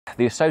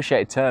the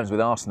associated terms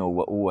with Arsenal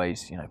were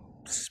always,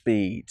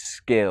 speed,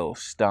 skill,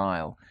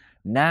 style.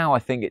 Now I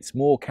think it's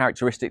more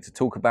characteristic to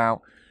talk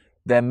about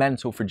their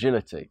mental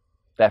fragility,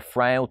 their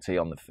frailty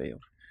on the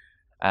field.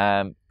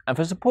 And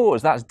for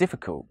supporters, that's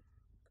difficult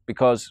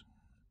because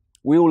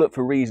we all look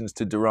for reasons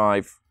to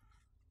derive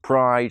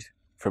pride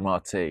from our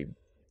team.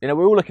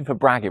 We're all looking for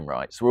bragging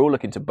rights. We're all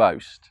looking to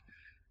boast.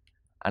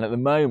 And at the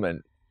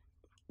moment,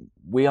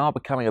 we are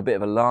becoming a bit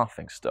of a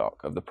laughing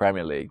stock of the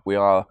Premier League. We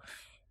are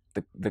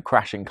the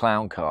crashing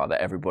clown car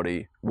that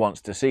everybody wants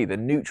to see. The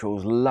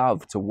neutrals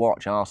love to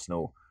watch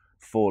Arsenal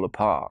fall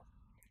apart.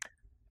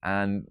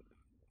 And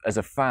as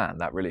a fan,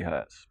 that really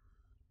hurts.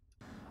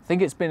 I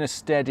think it's been a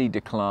steady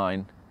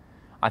decline.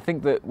 I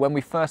think that when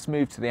we first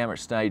moved to the Emirates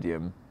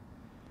Stadium,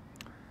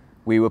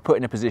 we were put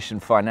in a position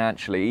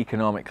financially,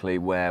 economically,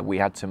 where we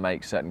had to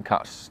make certain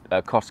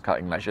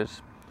cost-cutting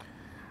measures.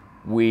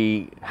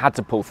 We had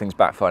to pull things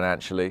back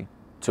financially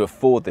to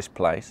afford this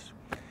place.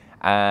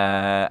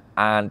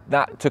 And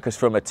that took us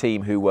from a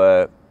team who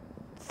were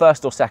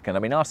first or second. I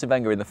mean, Arsene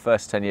Wenger in the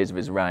first 10 years of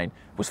his reign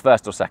was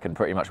first or second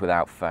pretty much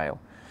without fail.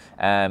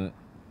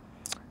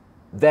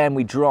 Then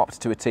we dropped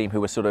to a team who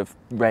were sort of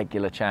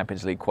regular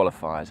Champions League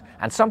qualifiers.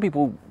 And some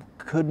people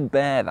couldn't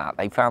bear that.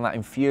 They found that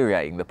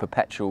infuriating, the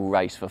perpetual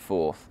race for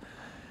fourth.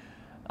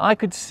 I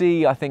could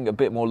see, I think, a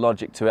bit more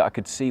logic to it. I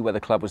could see where the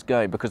club was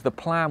going because the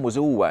plan was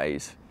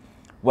always,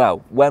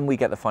 well, when we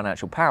get the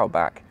financial power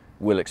back,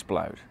 we'll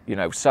explode.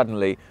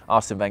 Suddenly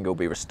Arsene Wenger will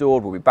be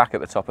restored, we'll be back at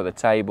the top of the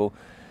table,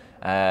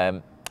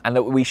 and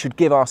that we should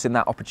give Arsene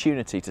that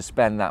opportunity to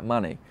spend that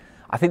money.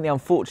 I think the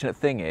unfortunate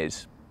thing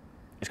is,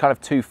 it's kind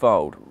of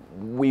twofold.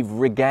 We've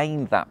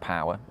regained that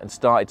power and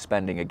started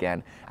spending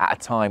again at a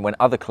time when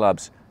other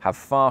clubs have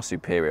far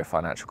superior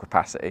financial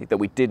capacity that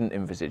we didn't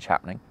envisage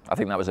happening. I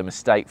think that was a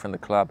mistake from the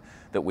club,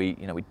 that we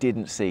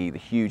didn't see the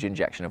huge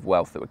injection of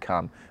wealth that would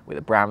come with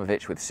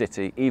Abramovich, with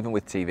City, even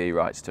with TV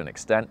rights to an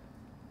extent.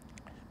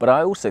 But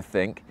I also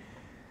think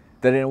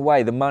that in a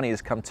way the money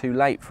has come too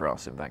late for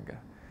Arsene Wenger.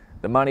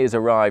 The money has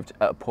arrived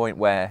at a point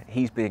where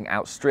he's being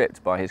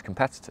outstripped by his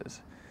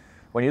competitors.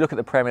 When you look at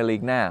the Premier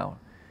League now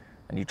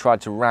and you try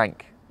to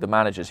rank the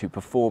managers who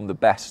perform the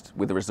best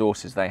with the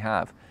resources they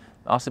have,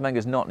 Arsene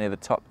Wenger's not near the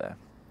top there.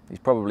 He's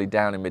probably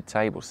down in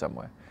mid-table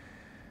somewhere.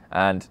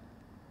 And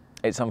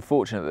it's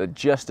unfortunate that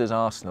just as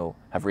Arsenal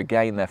have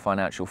regained their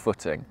financial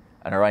footing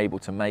and are able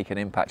to make an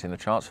impact in the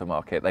transfer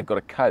market, they've got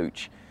a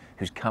coach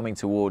whose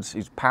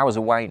powers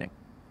are waning.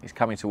 He's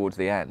coming towards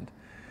the end.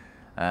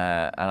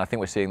 And I think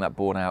we're seeing that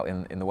borne out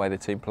in the way the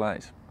team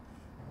plays.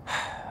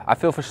 I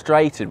feel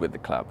frustrated with the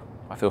club.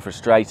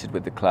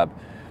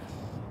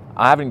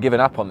 I haven't given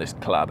up on this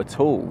club at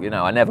all.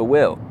 I never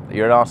will.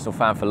 You're an Arsenal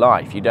fan for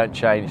life. You don't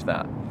change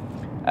that.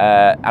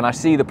 And I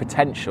see the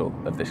potential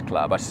of this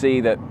club. I see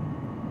that,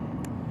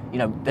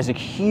 there's a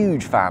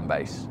huge fan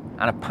base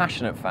and a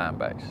passionate fan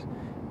base.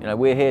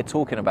 We're here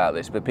talking about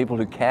this, but people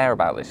who care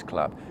about this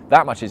club,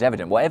 that much is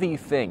evident. Whatever you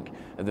think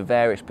of the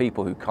various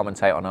people who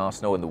commentate on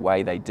Arsenal and the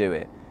way they do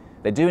it,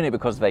 they're doing it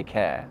because they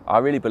care. I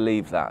really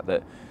believe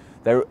that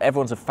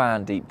everyone's a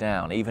fan deep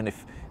down, even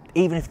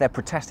if they're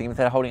protesting, even if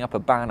they're holding up a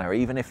banner,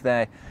 even if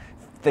they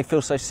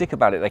feel so sick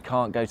about it they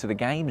can't go to the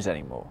games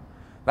anymore.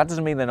 That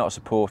doesn't mean they're not a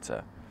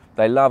supporter.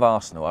 They love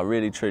Arsenal. I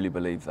really, truly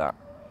believe that.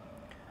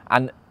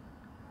 And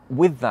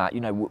with that,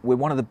 we're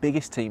one of the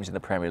biggest teams in the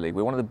Premier League.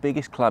 We're one of the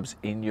biggest clubs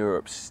in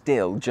Europe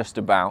still, just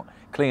about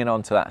clinging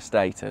on to that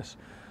status.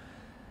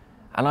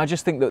 And I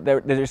just think that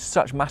there is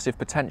such massive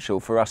potential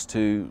for us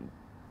to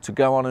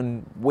go on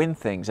and win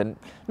things, and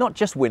not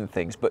just win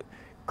things, but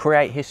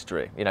create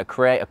history,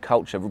 create a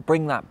culture,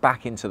 bring that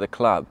back into the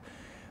club,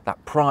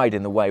 that pride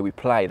in the way we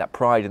play, that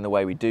pride in the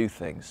way we do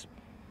things.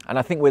 And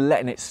I think we're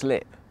letting it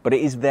slip, but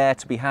it is there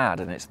to be had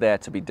and it's there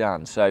to be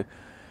done. So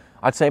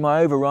I'd say my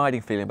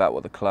overriding feeling about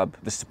what the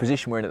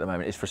position we're in at the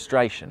moment is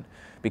frustration,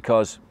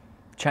 because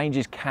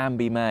changes can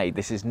be made.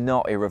 This is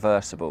not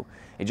irreversible.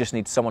 It just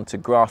needs someone to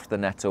grasp the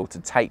nettle, to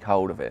take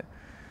hold of it.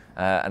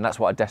 And that's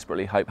what I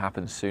desperately hope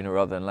happens sooner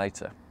rather than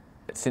later.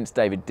 Since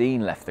David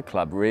Dein left the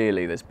club,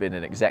 really, there's been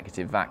an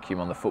executive vacuum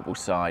on the football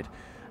side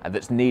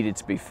that's needed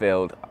to be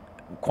filled.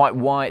 Quite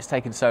why it's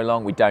taken so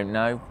long, we don't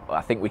know.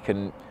 I think we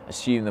can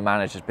assume the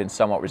manager's been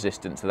somewhat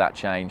resistant to that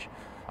change.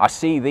 I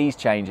see these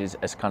changes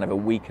as kind of a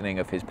weakening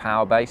of his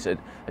power base, a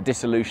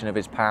dissolution of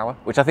his power,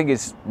 which I think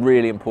is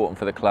really important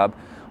for the club.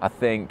 I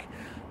think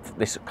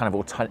this kind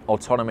of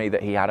autonomy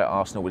that he had at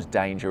Arsenal was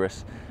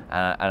dangerous,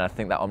 and I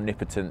think that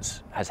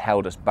omnipotence has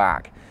held us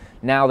back.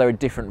 Now there are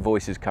different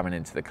voices coming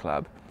into the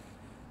club,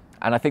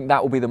 and I think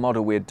that will be the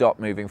model we adopt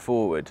moving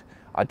forward.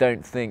 I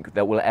don't think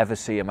that we'll ever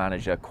see a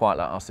manager quite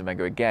like Arsene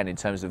Wenger again in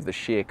terms of the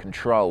sheer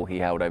control he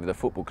held over the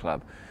football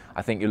club.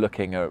 I think you're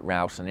looking at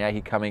Ralph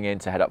Sanyehi coming in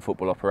to head up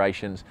football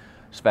operations,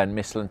 Sven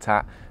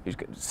Mislintat, who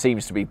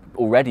seems to be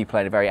already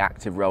playing a very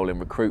active role in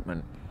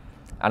recruitment.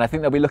 And I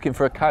think they'll be looking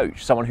for a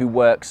coach, someone who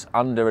works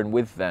under and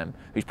with them,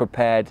 who's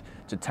prepared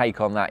to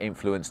take on that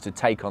influence, to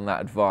take on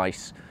that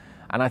advice.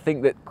 And I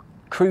think that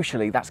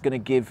crucially, that's going to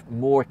give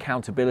more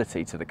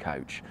accountability to the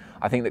coach.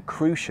 I think that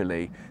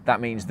crucially, that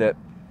means that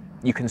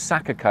you can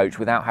sack a coach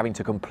without having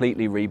to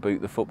completely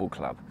reboot the football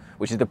club,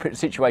 which is the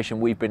situation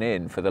we've been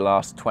in for the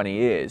last 20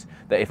 years,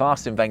 that if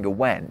Arsene Wenger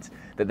went,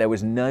 that there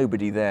was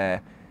nobody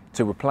there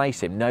to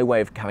replace him, no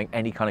way of having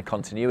any kind of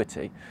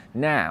continuity.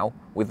 Now,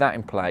 with that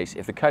in place,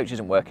 if the coach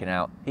isn't working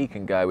out, he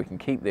can go, we can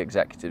keep the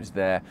executives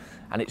there,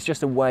 and it's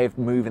just a way of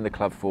moving the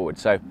club forward.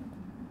 So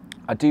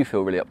I do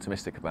feel really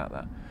optimistic about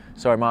that.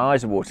 Sorry, my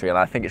eyes are watering and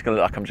I think it's going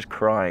to look like I'm just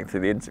crying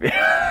through the interview,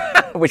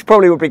 which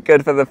probably would be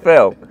good for the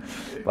film,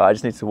 but I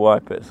just need to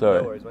wipe it,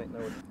 sorry. No worries, mate, no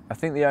worries. I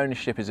think the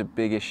ownership is a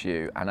big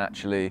issue, and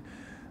actually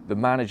the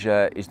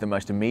manager is the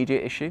most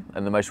immediate issue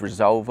and the most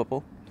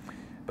resolvable.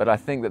 But I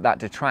think that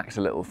detracts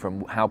a little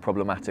from how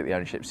problematic the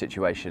ownership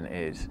situation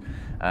is.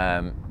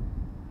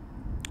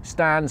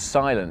 Stan's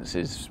silence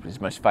is his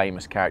most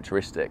famous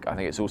characteristic. I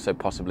think it's also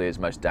possibly his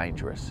most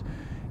dangerous.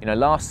 You know,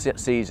 last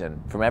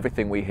season, from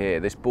everything we hear,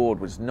 this board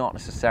was not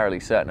necessarily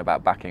certain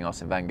about backing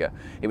Arsene Wenger.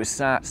 It was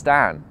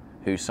Stan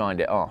who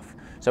signed it off.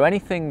 So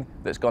anything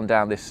that's gone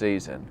down this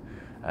season,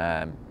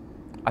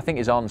 I think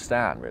is on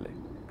Stan, really,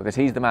 because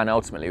he's the man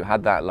ultimately who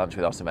had that lunch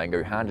with Arsene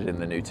Wenger, who handed him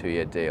the new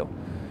 2-year deal.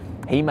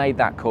 He made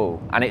that call,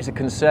 and it's a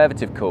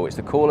conservative call. It's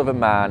the call of a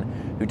man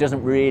who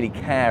doesn't really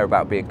care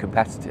about being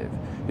competitive,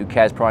 who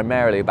cares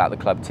primarily about the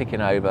club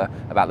ticking over,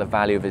 about the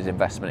value of his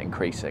investment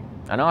increasing.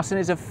 And Arsene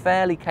is a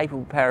fairly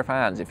capable pair of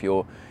hands if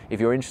you're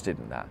interested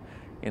in that.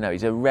 You know,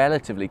 he's a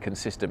relatively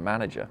consistent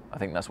manager. I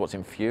think that's what's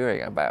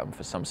infuriating about him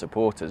for some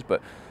supporters.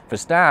 But for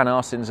Stan,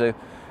 Arsene's a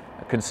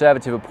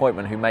conservative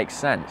appointment who makes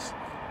sense.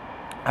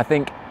 I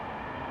think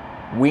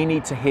we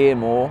need to hear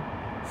more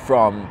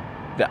from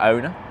the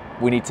owner.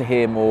 We need to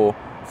hear more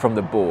from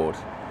the board.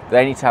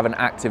 They need to have an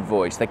active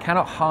voice. They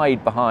cannot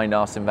hide behind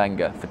Arsene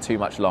Wenger for too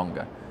much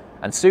longer.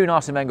 And soon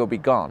Arsene Wenger will be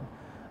gone.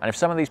 And if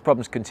some of these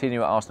problems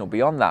continue at Arsenal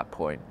beyond that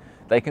point,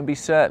 they can be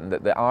certain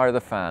that the ire of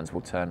the fans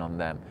will turn on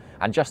them.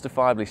 And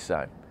justifiably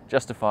so.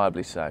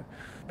 Justifiably so.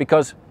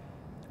 Because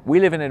we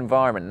live in an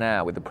environment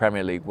now with the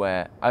Premier League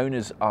where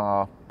owners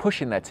are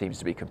pushing their teams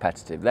to be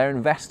competitive. They're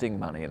investing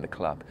money in the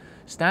club.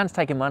 Stan's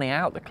taking money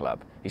out of the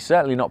club. He's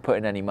certainly not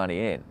putting any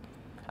money in.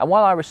 And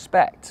while I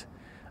respect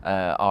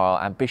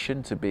our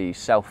ambition to be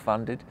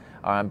self-funded,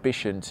 our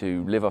ambition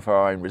to live off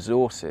our own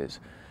resources,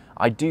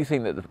 I do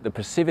think that the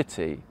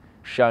passivity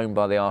shown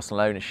by the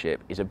Arsenal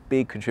ownership is a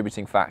big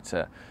contributing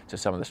factor to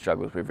some of the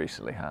struggles we've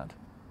recently had.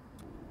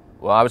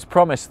 Well, I was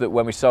promised that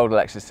when we sold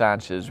Alexis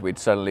Sanchez, we'd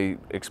suddenly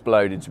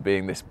explode into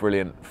being this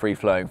brilliant,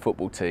 free-flowing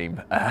football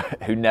team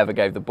who never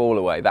gave the ball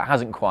away. That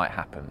hasn't quite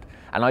happened.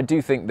 And I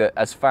do think that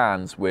as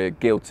fans, we're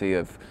guilty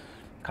of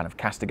kind of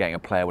castigating a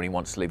player when he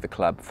wants to leave the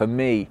club. For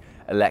me,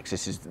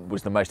 Alexis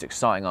was the most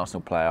exciting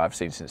Arsenal player I've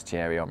seen since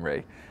Thierry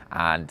Henry,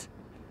 and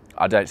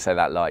I don't say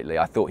that lightly.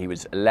 I thought he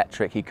was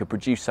electric. He could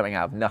produce something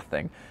out of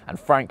nothing, and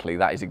frankly,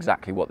 that is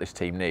exactly what this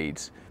team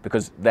needs,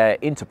 because their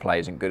interplay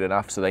isn't good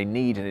enough, so they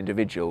need an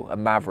individual, a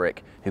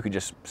maverick, who can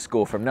just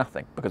score from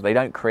nothing, because they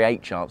don't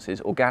create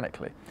chances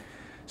organically.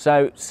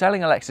 So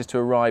selling Alexis to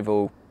a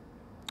rival,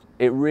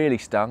 it really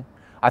stung.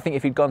 I think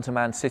if he'd gone to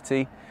Man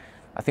City,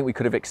 I think we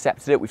could have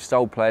accepted it. We've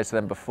sold players to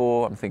them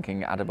before. I'm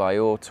thinking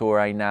Adebayor,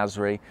 Touré,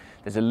 Nasri.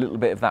 There's a little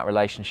bit of that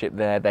relationship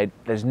there.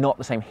 There's not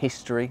the same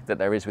history that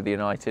there is with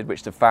United,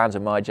 which to fans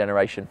of my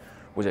generation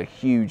was a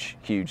huge,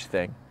 huge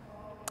thing.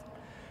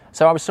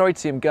 So I was sorry to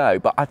see him go,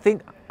 but I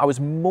think I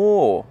was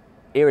more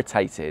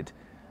irritated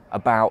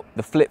about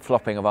the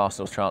flip-flopping of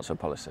Arsenal's transfer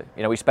policy.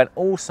 You know, we spent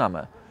all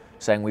summer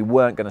saying we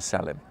weren't going to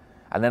sell him,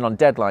 and then on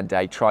deadline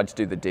day tried to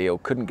do the deal,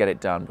 couldn't get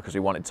it done because we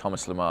wanted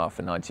Thomas Lemar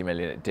for 90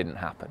 million. It didn't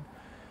happen.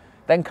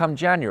 Then come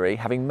January,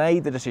 having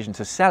made the decision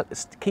to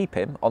keep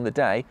him on the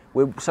day,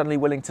 we're suddenly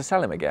willing to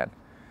sell him again.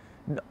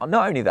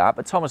 Not only that,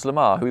 but Thomas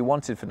Lemar, who we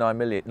wanted for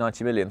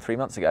 90 million 3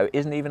 months ago,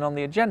 isn't even on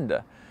the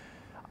agenda.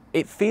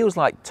 It feels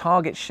like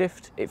targets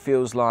shift, it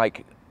feels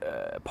like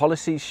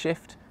policies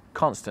shift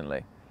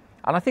constantly.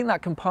 And I think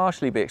that can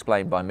partially be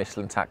explained by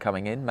Mislintat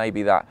coming in.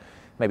 Maybe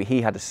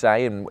he had a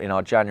say in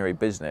our January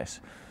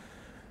business.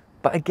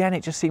 But again,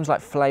 it just seems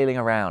like flailing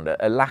around,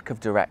 a lack of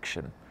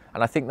direction.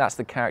 And I think that's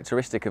the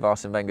characteristic of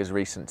Arsene Wenger's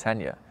recent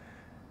tenure,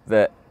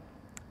 that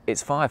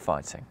it's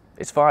firefighting.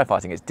 It's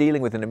firefighting. It's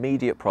dealing with an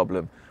immediate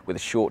problem with a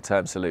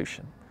short-term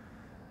solution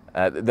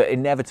that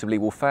inevitably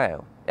will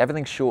fail.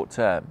 Everything's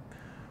short-term.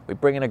 We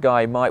bring in a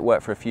guy who might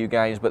work for a few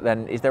games, but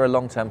then is there a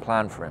long-term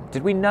plan for him?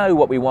 Did we know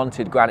what we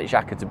wanted Granit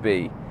Xhaka to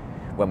be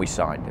when we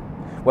signed him?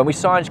 When we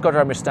signed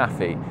Shkodran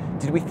Mustafi,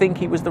 did we think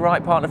he was the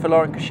right partner for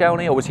Laurent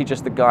Koscielny, or was he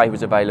just the guy who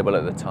was available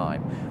at the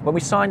time? When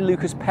we signed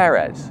Lucas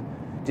Perez,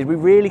 did we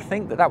really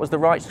think that that was the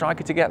right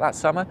striker to get that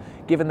summer,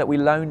 given that we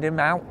loaned him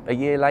out a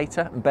year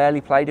later and barely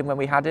played him when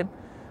we had him?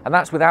 And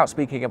that's without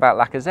speaking about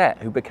Lacazette,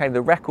 who became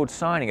the record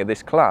signing of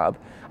this club,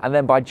 and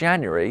then by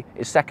January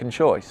is second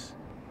choice.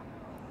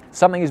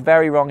 Something is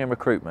very wrong in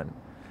recruitment,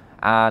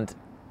 and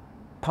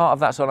part of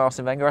that's on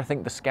Arsene Wenger. I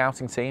think the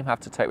scouting team have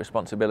to take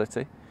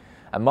responsibility.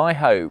 And my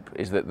hope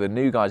is that the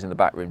new guys in the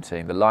backroom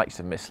team, the likes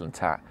of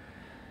Mislintat,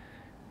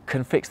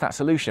 can fix that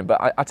solution.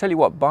 But I tell you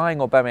what, buying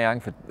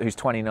Aubameyang, who's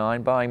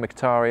 29, buying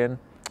Mkhitaryan,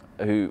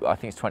 who I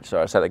think is 20,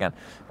 sorry, I'll say that again.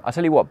 I'll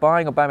tell you what,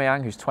 buying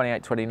Aubameyang, who's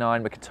 28,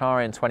 29,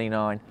 Mkhitaryan,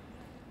 29,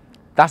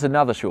 that's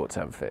another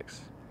short-term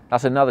fix.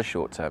 That's another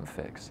short-term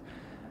fix.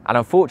 And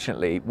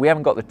unfortunately, we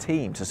haven't got the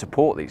team to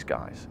support these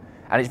guys.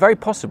 And it's very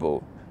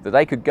possible that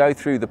they could go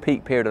through the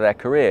peak period of their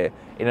career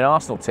in an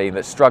Arsenal team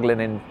that's struggling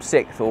in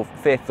 6th or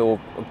 5th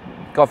or,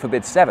 God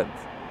forbid, 7th.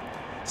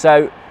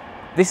 So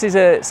this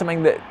is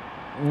something that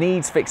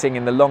needs fixing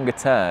in the longer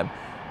term.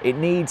 It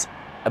needs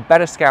a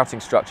better scouting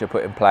structure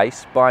put in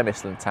place by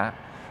Mislintat.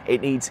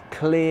 It needs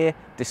clear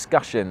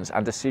discussions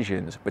and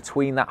decisions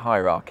between that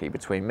hierarchy,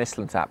 between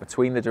Mislintat,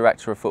 between the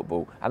director of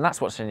football, and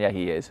that's what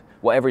Sanyehi is,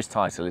 whatever his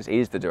title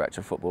is the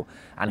director of football,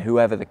 and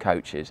whoever the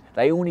coach is.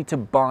 They all need to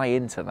buy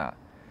into that.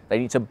 They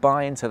need to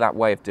buy into that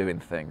way of doing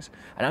things.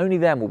 And only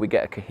then will we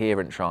get a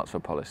coherent transfer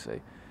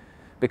policy.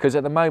 Because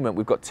at the moment,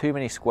 we've got too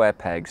many square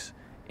pegs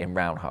in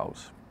round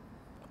holes.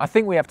 I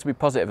think we have to be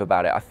positive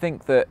about it. I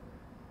think that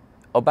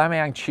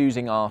Aubameyang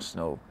choosing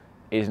Arsenal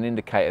is an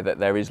indicator that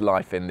there is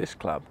life in this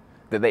club,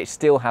 that it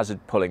still has a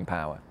pulling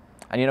power.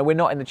 And you know, we're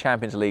not in the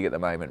Champions League at the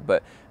moment,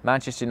 but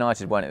Manchester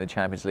United weren't in the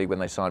Champions League when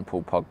they signed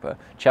Paul Pogba.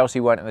 Chelsea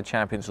weren't in the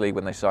Champions League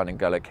when they signed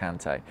N'Golo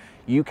Kante.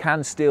 You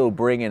can still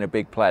bring in a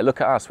big player.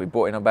 Look at us, we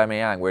brought in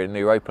Aubameyang, we're in the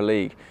Europa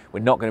League. We're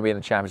not going to be in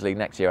the Champions League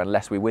next year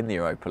unless we win the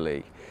Europa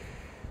League.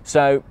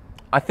 So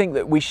I think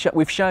that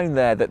we've shown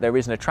there that there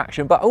is an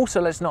attraction, but also,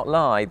 let's not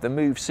lie, the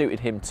move suited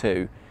him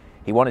too.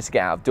 He wanted to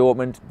get out of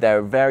Dortmund. They're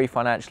a very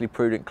financially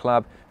prudent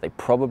club. They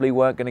probably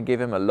weren't going to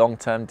give him a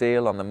long-term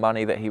deal on the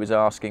money that he was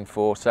asking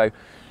for. So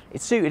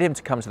it suited him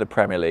to come to the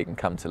Premier League and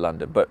come to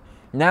London. But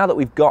now that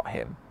we've got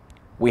him,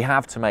 we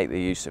have to make the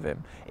use of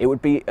him. It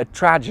would be a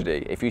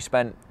tragedy if you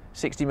spent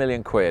 60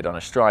 million quid on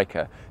a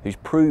striker who's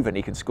proven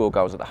he can score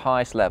goals at the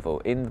highest level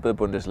in the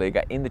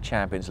Bundesliga, in the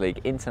Champions League,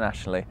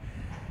 internationally,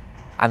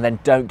 and then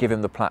don't give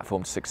him the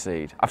platform to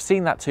succeed. I've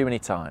seen that too many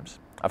times.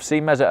 I've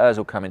seen Mesut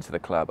Ozil come into the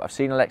club. I've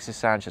seen Alexis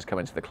Sanchez come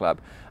into the club.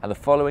 And the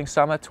following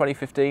summer,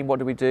 2015, what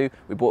did we do?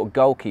 We bought a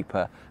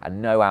goalkeeper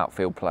and no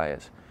outfield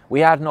players. We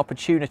had an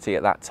opportunity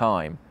at that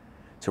time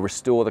to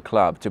restore the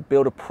club, to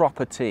build a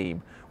proper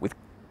team with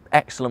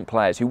excellent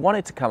players who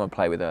wanted to come and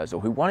play with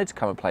Ozil, who wanted to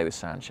come and play with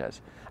Sanchez.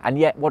 And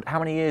yet, how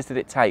many years did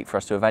it take for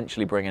us to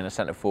eventually bring in a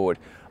centre forward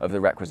of the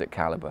requisite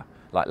calibre,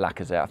 like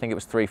Lacazette? I think it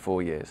was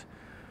 3-4 years.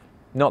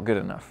 Not good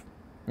enough.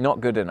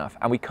 Not good enough.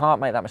 And we can't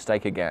make that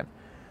mistake again.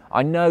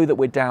 I know that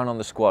we're down on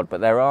the squad,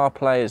 but there are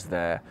players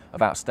there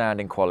of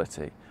outstanding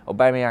quality.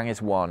 Aubameyang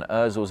is one,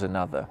 Ozil's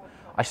another.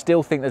 I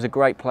still think there's a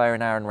great player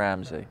in Aaron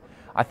Ramsey.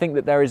 I think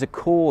that there is a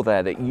core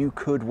there that you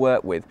could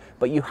work with,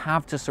 but you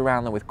have to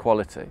surround them with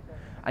quality.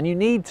 And you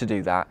need to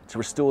do that to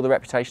restore the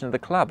reputation of the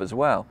club as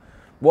well.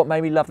 What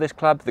made me love this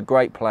club? The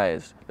great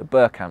players, the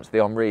Bergkamps,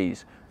 the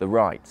Henrys, the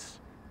Wrights.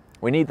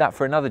 We need that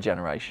for another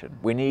generation.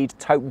 We need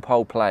totem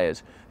pole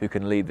players who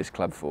can lead this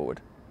club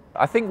forward.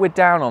 I think we're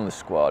down on the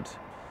squad,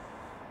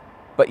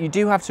 but you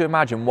do have to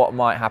imagine what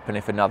might happen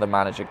if another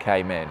manager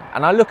came in.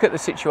 And I look at the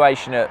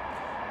situation at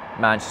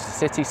Manchester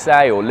City,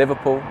 say, or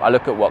Liverpool. I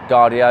look at what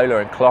Guardiola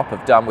and Klopp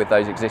have done with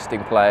those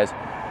existing players.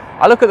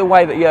 I look at the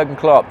way that Jurgen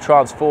Klopp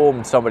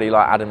transformed somebody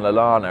like Adam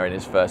Lallana in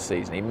his first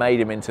season. He made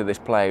him into this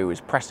player who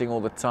was pressing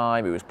all the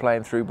time, who was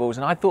playing through balls,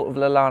 and I thought of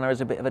Lallana as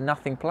a bit of a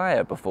nothing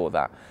player before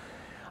that.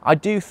 I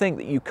do think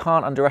that you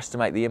can't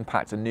underestimate the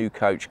impact a new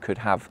coach could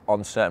have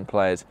on certain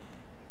players.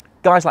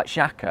 Guys like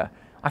Xhaka,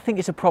 I think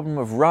it's a problem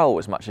of role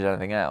as much as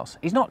anything else.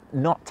 He's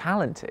not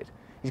talented.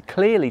 He's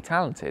clearly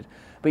talented,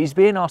 but he's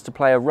being asked to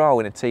play a role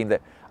in a team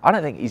that I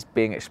don't think he's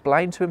being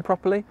explained to him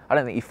properly. I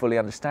don't think he fully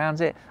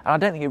understands it, and I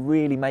don't think it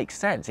really makes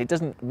sense. It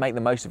doesn't make the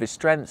most of his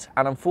strengths,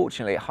 and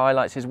unfortunately it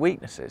highlights his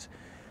weaknesses.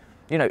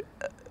 You know,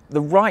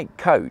 the right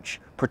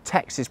coach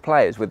protects his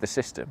players with the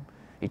system.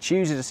 He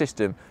chooses a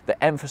system that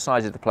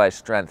emphasises the player's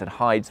strength and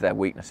hides their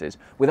weaknesses.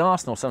 With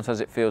Arsenal,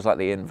 sometimes it feels like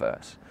the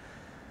inverse.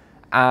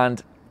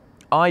 And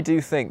I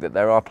do think that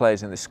there are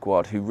players in this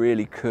squad who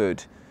really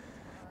could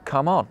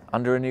come on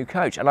under a new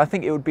coach, and I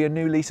think it would be a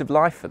new lease of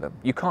life for them.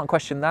 You can't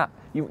question that.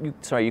 You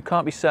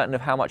can't be certain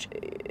of how much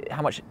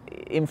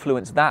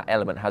influence that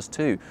element has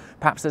too.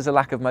 Perhaps there's a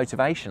lack of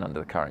motivation under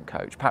the current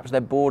coach. Perhaps they're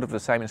bored of the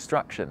same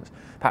instructions.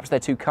 Perhaps they're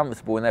too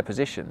comfortable in their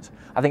positions.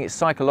 I think it's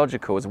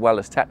psychological as well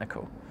as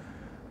technical.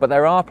 But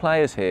there are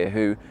players here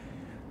who,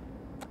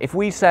 if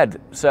we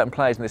said certain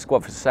players in this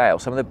squad for sale,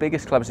 some of the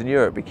biggest clubs in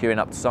Europe would be queuing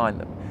up to sign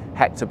them.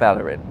 Hector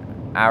Bellerin,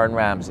 Aaron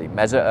Ramsey,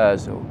 Mesut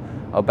Ozil,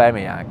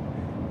 Aubameyang.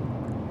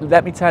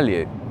 Let me tell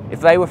you,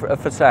 if they were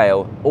for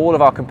sale, all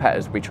of our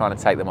competitors would be trying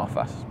to take them off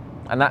us.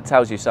 And that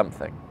tells you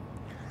something.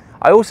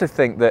 I also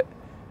think that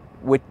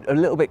we're a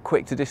little bit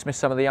quick to dismiss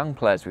some of the young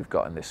players we've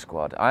got in this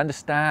squad. I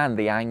understand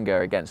the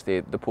anger against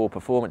the poor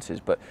performances,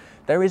 but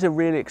there is a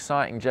really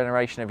exciting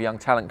generation of young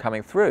talent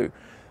coming through.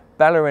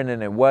 Bellerin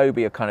and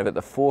Iwobi are kind of at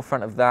the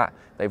forefront of that.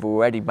 They've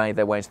already made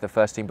their way into the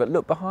first team. But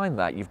look behind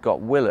that, you've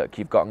got Willock,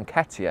 you've got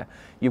Nketiah,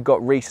 you've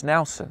got Reiss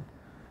Nelson.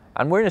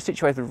 And we're in a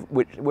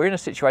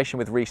situation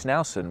with Reiss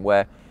Nelson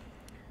where,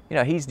 you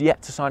know, he's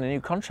yet to sign a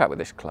new contract with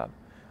this club.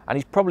 And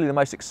he's probably the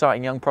most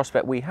exciting young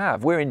prospect we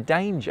have. We're in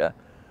danger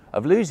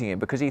of losing him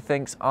because he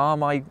thinks, are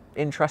my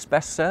interests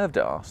best served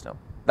at Arsenal?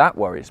 That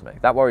worries me.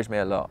 That worries me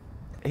a lot.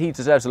 He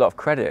deserves a lot of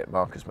credit,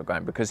 Marcus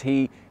McGrain, because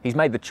he's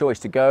made the choice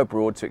to go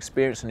abroad to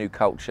experience a new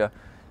culture.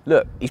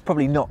 Look, he's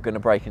probably not going to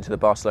break into the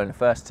Barcelona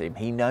first team.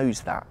 He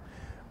knows that.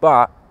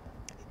 But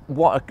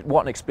what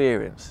an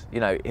experience.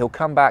 You know, he'll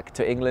come back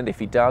to England if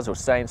he does, or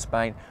stay in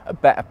Spain, a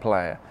better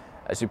player,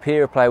 a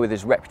superior player with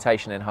his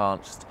reputation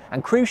enhanced.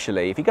 And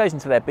crucially, if he goes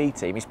into their B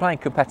team, he's playing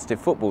competitive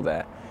football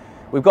there.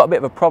 We've got a bit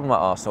of a problem at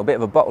Arsenal, a bit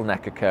of a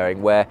bottleneck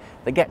occurring where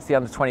they get to the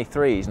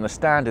under-23s and the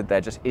standard there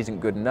just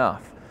isn't good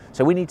enough.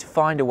 So we need to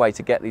find a way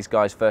to get these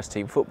guys first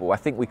team football. I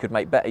think we could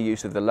make better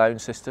use of the loan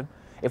system.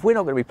 If we're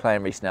not going to be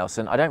playing Reece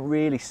Nelson, I don't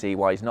really see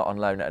why he's not on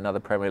loan at another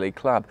Premier League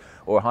club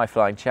or a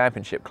high-flying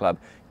Championship club,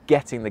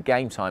 getting the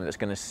game time that's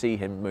going to see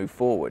him move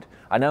forward.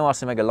 I know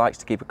Arsene Wenger likes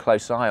to keep a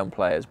close eye on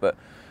players, but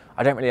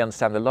I don't really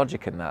understand the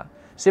logic in that.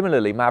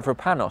 Similarly,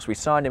 Mavropanos, we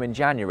signed him in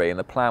January and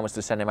the plan was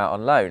to send him out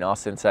on loan.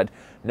 Arsene said,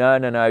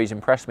 no, he's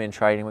impressed me in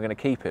training, we're going to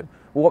keep him.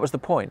 Well, what was the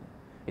point?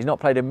 He's not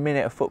played a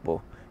minute of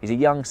football. He's a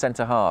young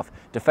centre-half.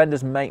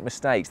 Defenders make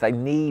mistakes. They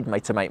need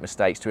to make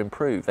mistakes to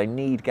improve. They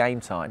need game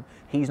time.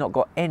 He's not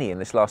got any in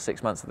this last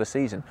 6 months of the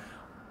season.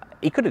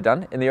 He could have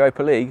done in the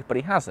Europa League, but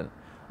he hasn't.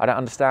 I don't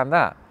understand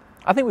that.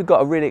 I think we've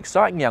got a really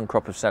exciting young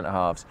crop of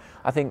centre-halves.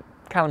 I think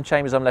Callum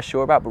Chambers I'm less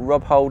sure about, but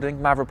Rob Holding,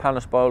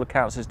 Mavropanos by all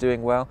accounts is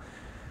doing well.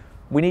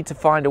 We need to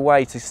find a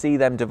way to see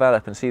them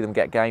develop and see them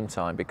get game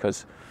time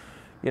because,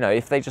 you know,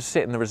 if they just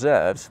sit in the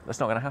reserves, that's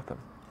not going to happen.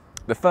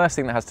 The first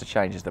thing that has to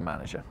change is the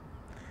manager.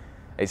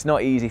 It's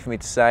not easy for me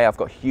to say. I've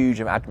got huge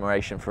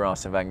admiration for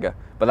Arsene Wenger,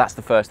 but that's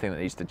the first thing that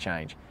needs to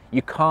change.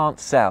 You can't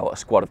sell a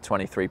squad of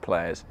 23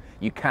 players.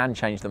 You can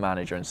change the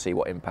manager and see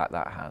what impact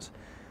that has.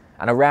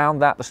 And around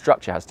that, the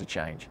structure has to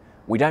change.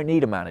 We don't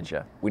need a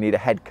manager. We need a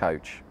head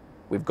coach.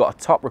 We've got a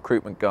top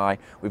recruitment guy.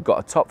 We've got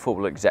a top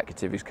football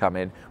executive who's come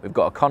in. We've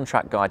got a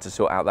contract guy to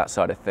sort out that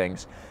side of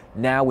things.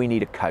 Now we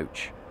need a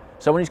coach.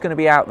 Someone who's going to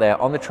be out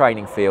there on the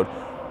training field,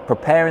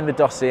 preparing the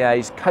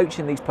dossiers,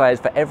 coaching these players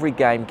for every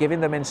game,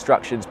 giving them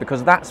instructions,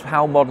 because that's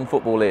how modern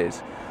football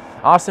is.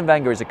 Arsene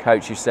Wenger is a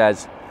coach who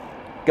says,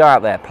 go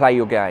out there, play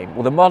your game.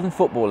 Well, the modern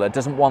footballer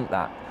doesn't want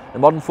that. The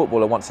modern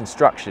footballer wants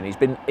instruction. He's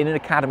been in an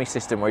academy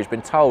system where he's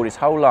been told his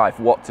whole life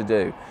what to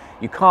do.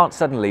 You can't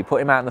suddenly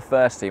put him out in the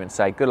first team and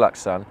say, good luck,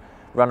 son,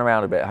 run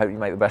around a bit, hope you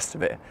make the best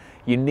of it.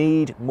 You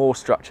need more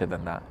structure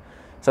than that.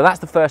 So that's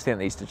the first thing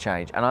that needs to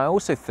change. And I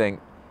also think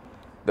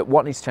that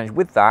what needs to change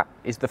with that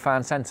is the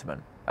fan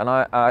sentiment. And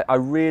I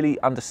really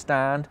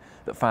understand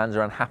that fans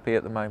are unhappy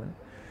at the moment.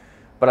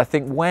 But I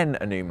think when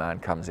a new man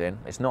comes in,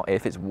 it's not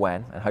if, it's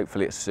when, and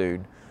hopefully it's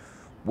soon,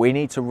 we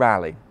need to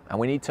rally and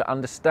we need to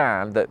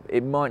understand that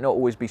it might not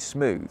always be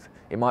smooth.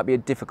 It might be a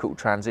difficult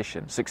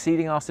transition.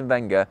 Succeeding Arsene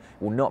Wenger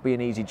will not be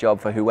an easy job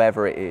for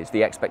whoever it is.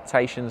 The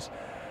expectations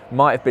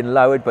might have been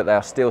lowered, but they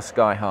are still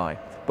sky high.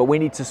 But we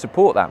need to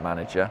support that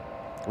manager,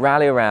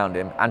 rally around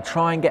him, and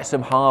try and get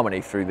some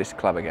harmony through this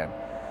club again.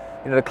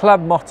 You know, the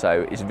club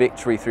motto is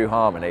victory through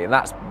harmony, and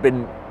that's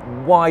been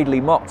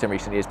widely mocked in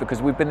recent years because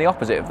we've been the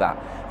opposite of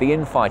that. The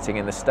infighting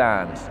in the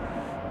stands,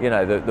 you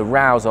know, the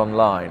rows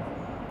online.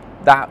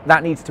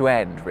 That needs to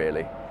end,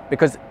 really,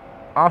 because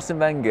Arsene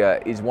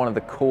Wenger is one of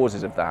the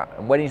causes of that.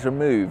 And when he's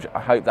removed, I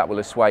hope that will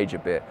assuage a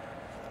bit.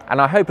 And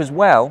I hope as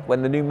well,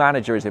 when the new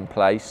manager is in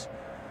place,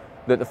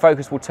 that the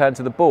focus will turn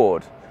to the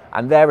board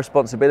and their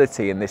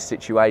responsibility in this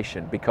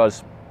situation,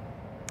 because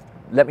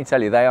let me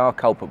tell you, they are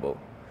culpable.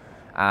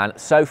 And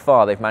so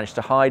far they've managed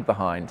to hide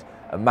behind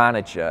a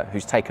manager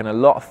who's taken a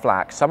lot of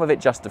flack, some of it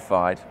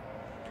justified.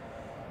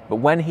 But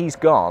when he's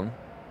gone,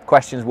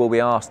 questions will be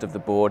asked of the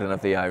board and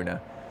of the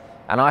owner.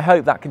 And I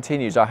hope that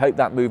continues. I hope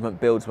that movement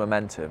builds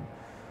momentum,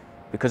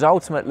 because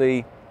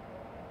ultimately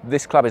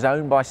this club is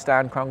owned by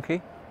Stan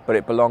Kroenke, but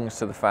it belongs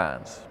to the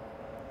fans.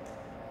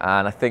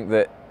 And I think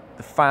that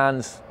the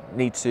fans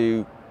need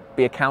to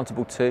be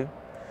accountable too,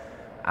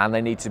 and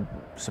they need to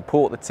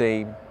support the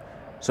team,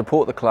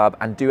 support the club,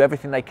 and do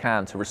everything they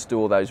can to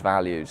restore those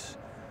values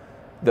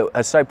that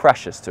are so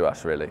precious to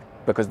us, really,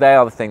 because they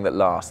are the thing that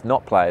lasts.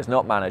 Not players,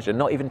 not manager,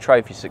 not even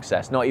trophy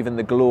success, not even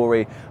the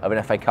glory of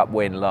an FA Cup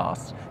win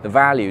lasts. The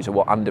values are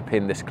what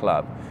underpin this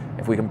club.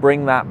 If we can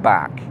bring that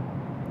back,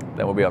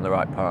 then we'll be on the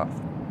right path.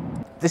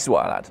 This is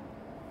what I'll add.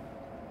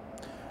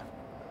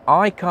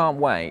 I can't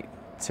wait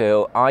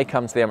till I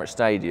come to the Emirates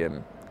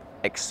Stadium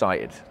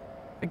excited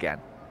again.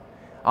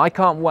 I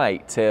can't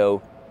wait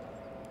till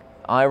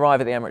I arrive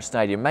at the Emirates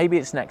Stadium, maybe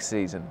it's next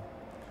season,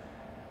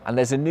 and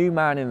there's a new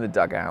man in the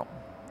dugout,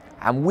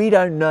 and we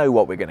don't know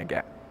what we're going to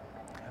get.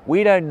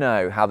 We don't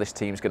know how this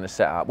team's going to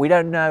set up. We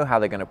don't know how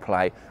they're going to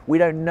play. We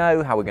don't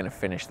know how we're going to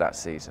finish that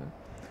season.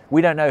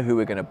 We don't know who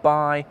we're going to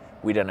buy.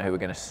 We don't know who we're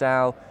going to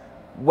sell.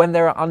 When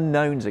there are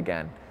unknowns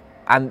again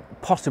and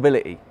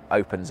possibility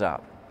opens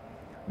up,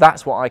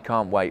 that's what I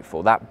can't wait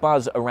for. That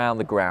buzz around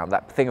the ground,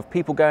 that thing of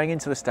people going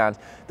into the stands,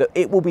 that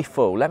it will be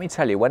full. Let me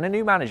tell you, when a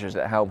new manager is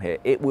at helm here,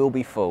 it will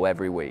be full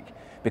every week,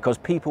 because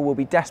people will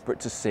be desperate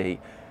to see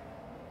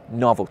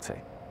novelty,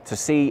 to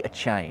see a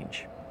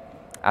change.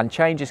 And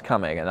change is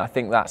coming, and I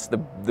think that's the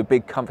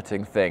big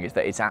comforting thing, is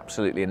that it's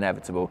absolutely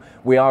inevitable.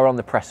 We are on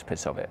the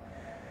precipice of it.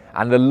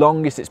 And the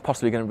longest it's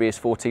possibly going to be is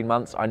 14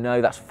 months. I know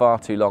that's far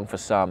too long for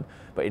some,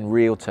 but in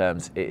real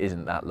terms, it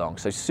isn't that long.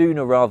 So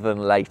sooner rather than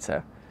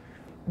later,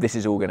 this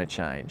is all going to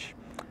change.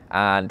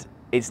 And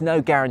it's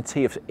no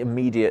guarantee of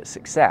immediate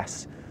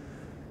success,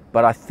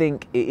 but I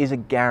think it is a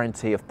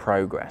guarantee of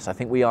progress. I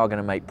think we are going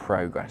to make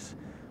progress.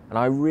 And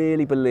I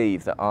really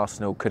believe that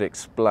Arsenal could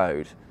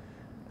explode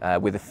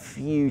with a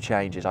few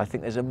changes. I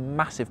think there's a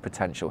massive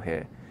potential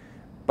here,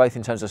 both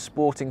in terms of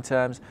sporting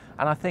terms,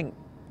 and I think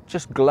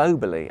just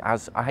globally,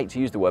 as I hate to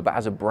use the word, but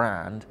as a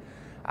brand,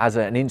 as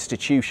an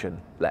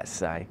institution, let's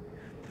say,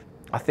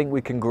 I think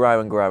we can grow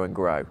and grow and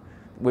grow.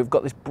 We've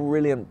got this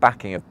brilliant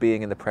backing of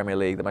being in the Premier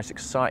League, the most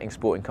exciting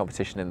sporting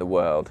competition in the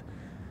world.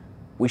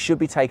 We should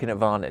be taking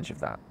advantage of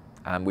that,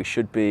 and we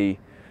should be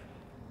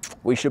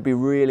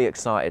really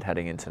excited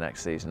heading into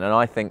next season, and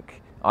I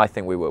think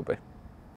we will be.